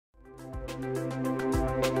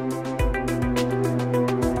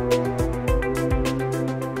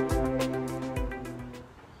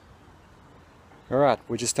Alright,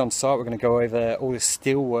 we're just on site. We're going to go over all the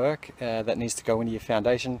steel work that needs to go into your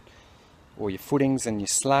foundation or your footings and your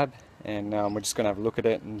slab, and we're just going to have a look at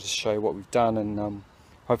it and just show you what we've done, and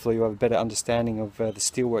hopefully you'll have a better understanding of the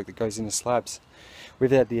steel work that goes into slabs.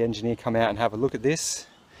 We've had the engineer come out and have a look at this,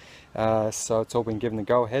 so it's all been given the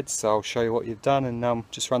go-ahead, so I'll show you what you've done and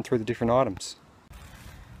just run through the different items.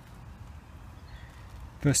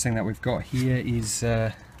 First thing that we've got here is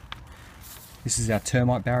this is our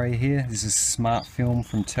termite barrier here. This is smart film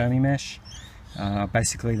from Termimesh.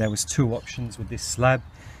 Basically there was two options with this slab,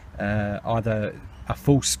 either a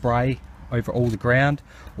full spray over all the ground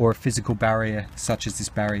or a physical barrier such as this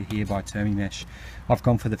barrier here by Termimesh. I've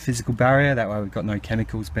gone for the physical barrier, that way we've got no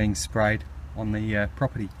chemicals being sprayed on the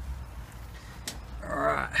property.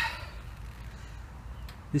 Alright,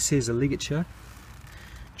 this is a ligature.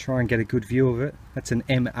 Try and get a good view of it. That's an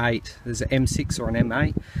M8. There's an M6 or an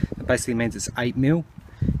M8. That basically means it's 8mm.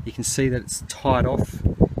 You can see that it's tied off.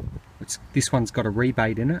 This one's got a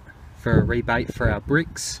rebate in it, for a rebate for our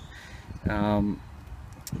bricks. And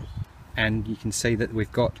you can see that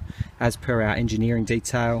we've got, as per our engineering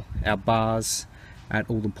detail, our bars at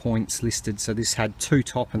all the points listed. So this had 2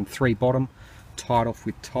 top and 3 bottom, tied off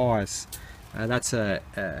with ties. That's a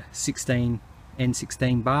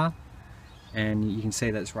N16 bar, and you can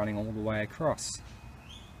see that it's running all the way across.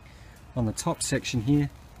 On the top section here,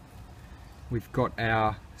 we've got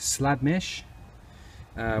our slab mesh.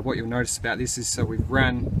 What you'll notice about this is, so we've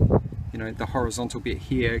run, you know, the horizontal bit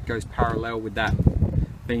here goes parallel with that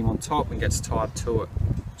beam on top and gets tied to it,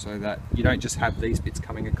 so that you don't just have these bits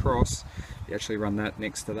coming across, you actually run that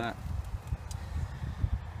next to that.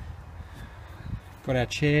 Got our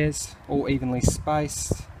chairs all evenly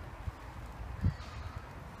spaced.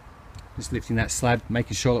 Just lifting that slab,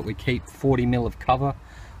 making sure that we keep 40mm of cover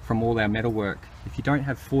from all our metalwork. If you don't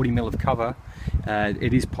have 40mm of cover,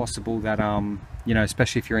 it is possible that you know,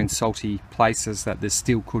 especially if you're in salty places, that the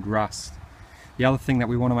steel could rust. The other thing that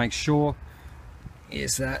we want to make sure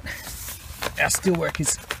is that our steelwork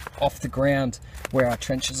is off the ground where our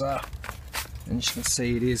trenches are, and as you can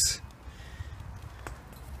see, it is.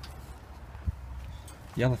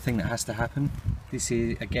 The other thing that has to happen, this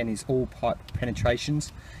here again is all pipe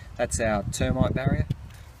penetrations. That's our termite barrier,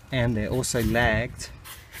 and they're also lagged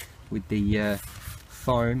with the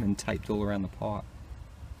foam and taped all around the pipe.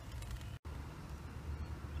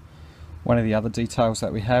 One of the other details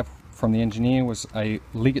that we have from the engineer was a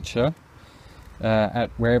ligature at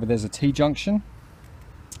wherever there's a T-junction.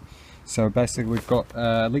 So basically we've got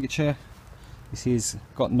a ligature. This here's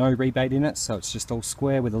got no rebate in it, so it's just all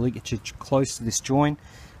square with a ligature close to this joint.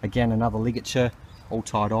 Again, another ligature, all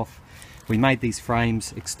tied off. We made these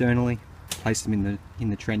frames externally, placed them in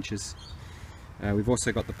the trenches. We've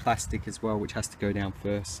also got the plastic as well, which has to go down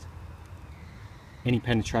first. Any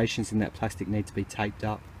penetrations in that plastic need to be taped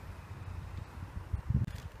up.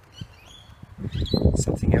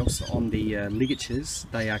 Something else on the ligatures,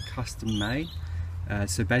 they are custom made.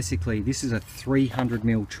 So basically this is a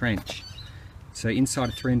 300mm trench. So inside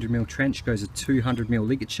a 300mm trench goes a 200mm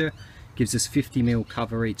ligature, gives us 50mm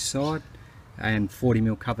cover each side and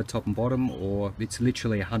 40mm cover top and bottom, or it's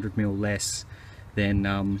literally 100mm less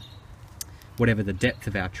than whatever the depth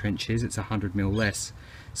of our trench is. It's 100mm less.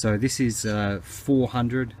 So this is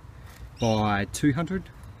 400 by 200,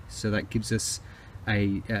 so that gives us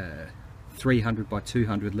a 300 by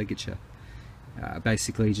 200 ligature.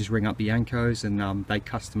 Basically you just ring up the Yankos and they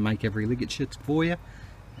custom make every ligature for you,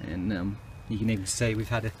 and you can even see we've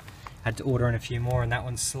had to order in a few more, and that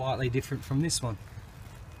one's slightly different from this one.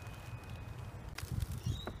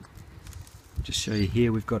 Just show you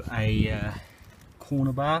here, we've got a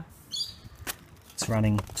corner bar. It's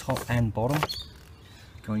running top and bottom,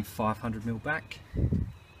 going 500mm back.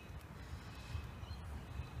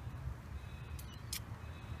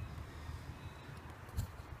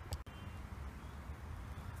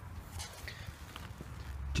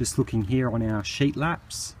 Just looking here on our sheet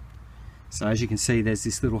laps, so as you can see there's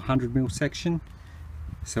this little 100mm section,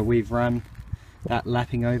 so we've run that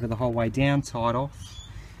lapping over the whole way down, tied off,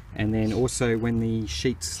 and then also when the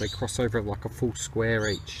sheets, they cross over like a full square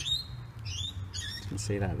each. You can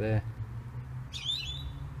see that there.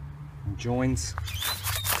 And joins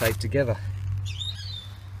taped together.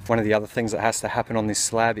 One of the other things that has to happen on this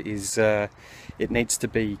slab is it needs to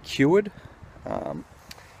be cured.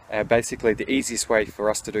 Basically the easiest way for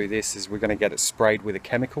us to do this is we're going to get it sprayed with a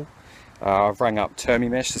chemical. I've rang up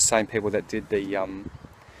Termimesh, the same people that did the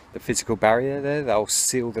the physical barrier there. They'll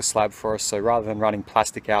seal the slab for us, so rather than running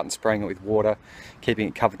plastic out and spraying it with water, keeping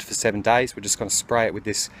it covered for 7 days, we're just going to spray it with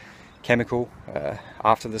this chemical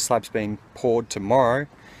after the slab's being poured tomorrow,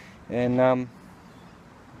 and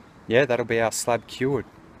yeah, that'll be our slab cured.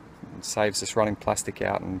 It saves us running plastic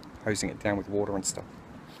out and hosing it down with water and stuff.